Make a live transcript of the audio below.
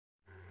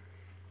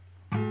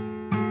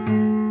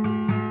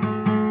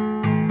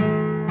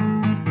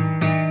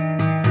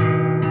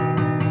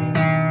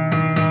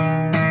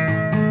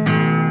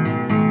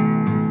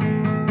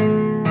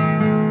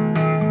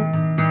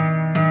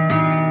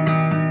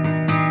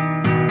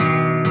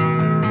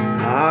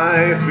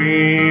I've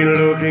been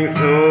looking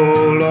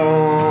so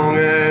long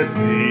at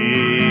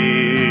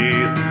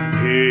these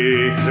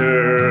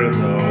pictures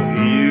of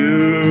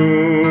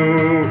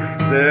you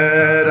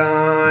that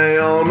I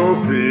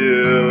almost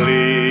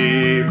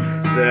believe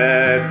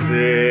that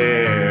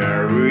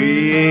they're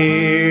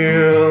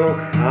real.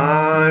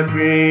 I've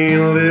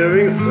been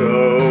living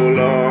so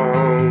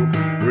long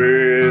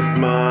with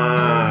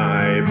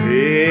my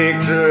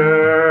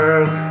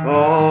pictures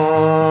of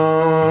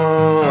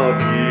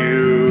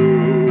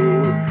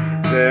you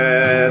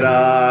that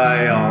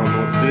I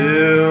almost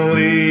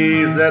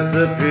believe that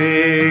the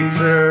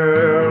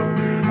pictures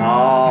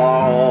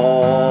are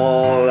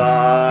all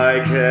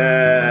I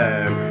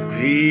can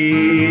feel.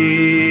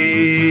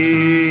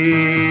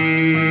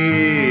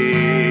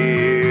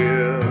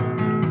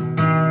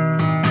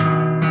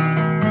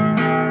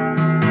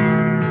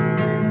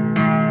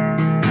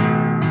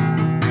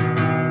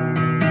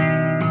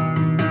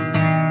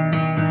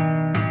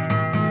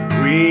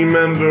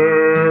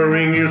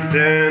 Remembering you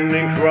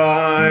standing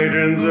right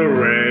in the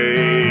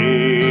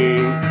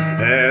rain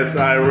as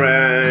I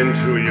ran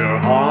to your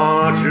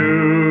heart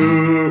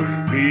to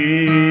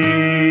be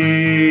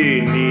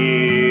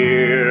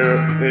near,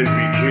 and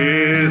we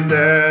kissed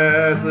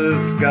as the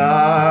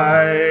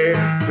sky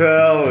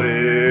fell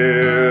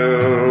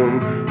in,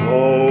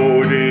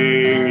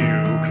 holding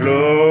you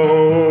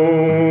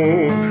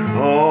close.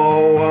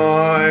 Oh,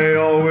 I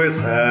always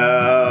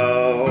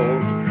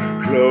held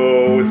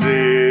close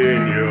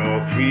in your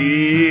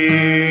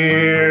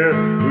fear,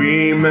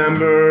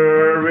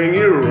 remembering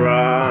you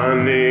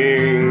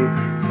running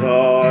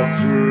soft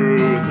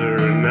through the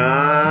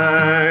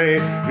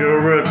night.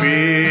 You're a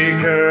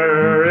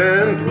bigger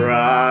and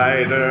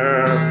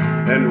brighter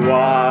and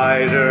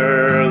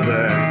wider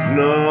than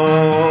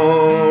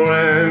snow,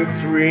 and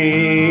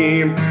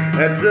stream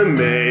at the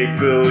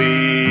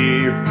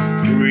make-believe,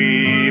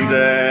 screamed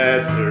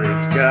at the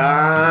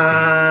sky.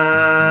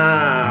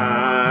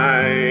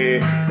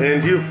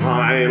 And you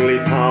finally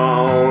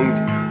found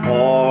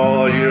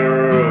all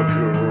your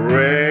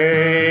courage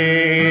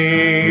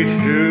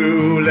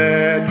to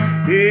let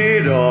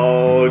it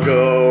all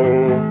go.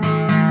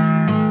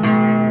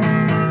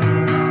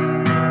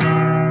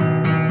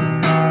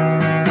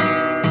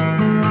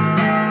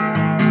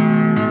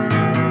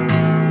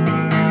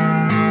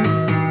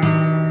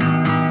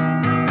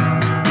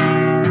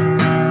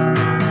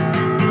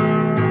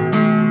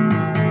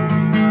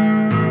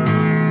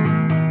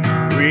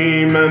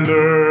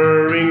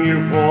 Remembering you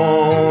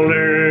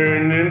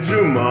falling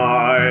into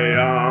my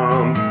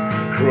arms,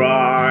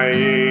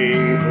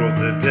 crying for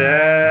the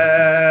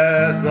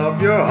death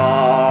of your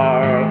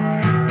heart.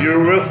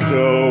 You're a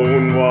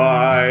stone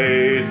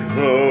white,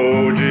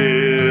 so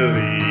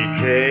delicate,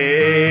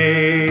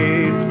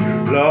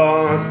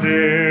 lost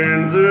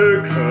in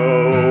the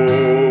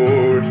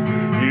cold.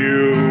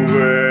 You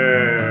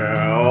were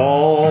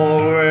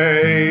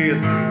always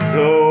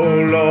so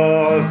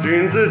lost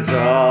in the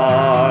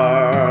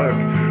dark,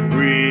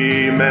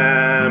 remembering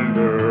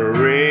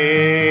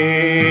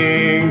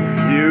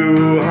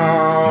you,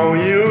 how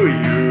you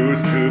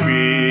used to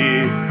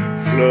be,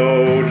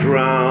 slow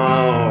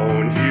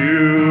drowned.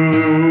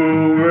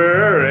 You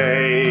were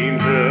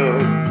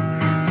angels,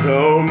 so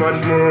much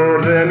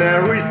more than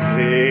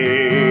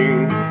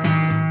everything.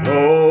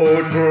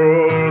 Hold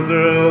for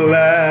the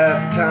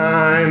last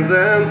times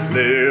and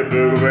slip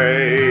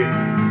away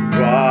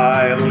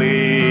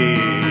quietly.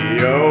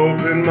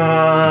 Open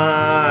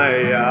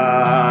my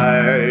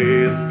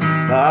eyes,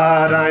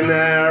 but I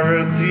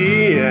never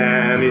see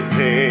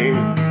anything.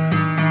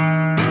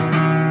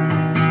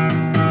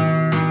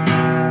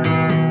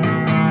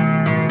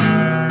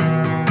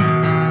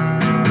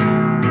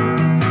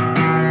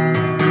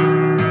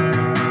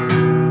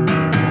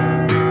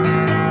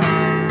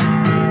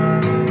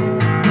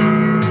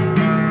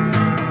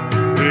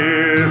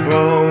 If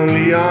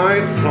only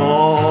I'd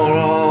thought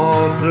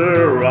of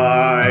the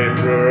right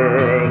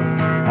words,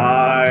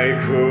 I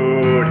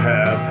could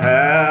have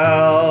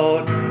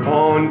held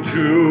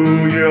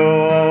onto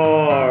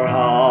your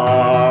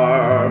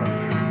heart.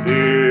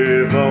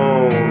 If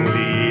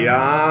only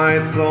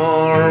I'd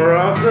thought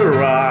of the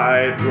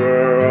right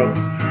words,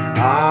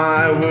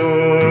 I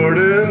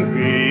wouldn't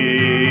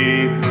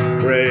be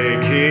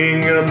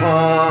breaking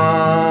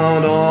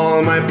apart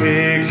all my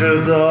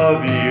pictures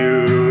of you.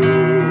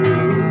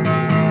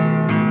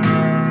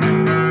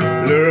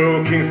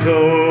 Looking so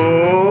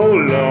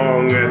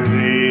long at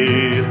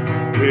these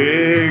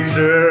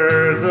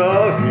pictures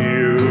of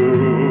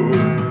you,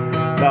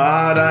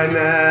 but I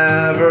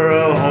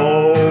never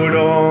hold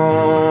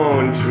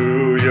on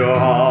to your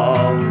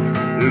heart.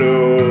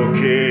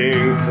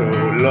 Looking so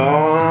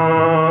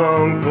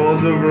long for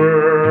the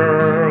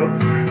words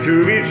to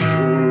be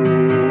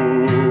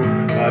true,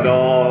 but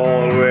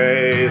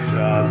always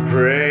just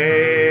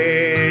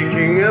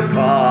breaking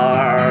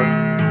apart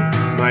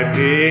my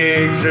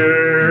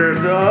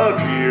pictures of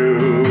you.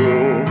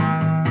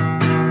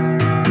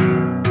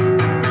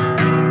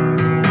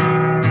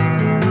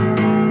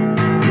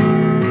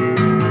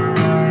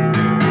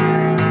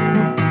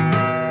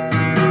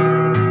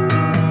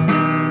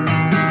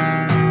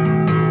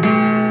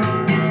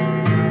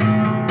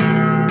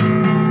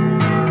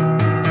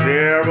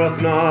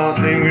 There's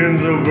nothing in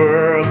the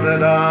world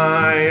that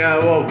I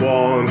ever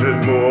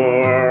wanted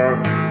more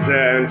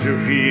than to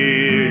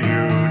feel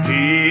you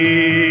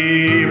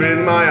deep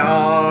in my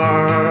heart.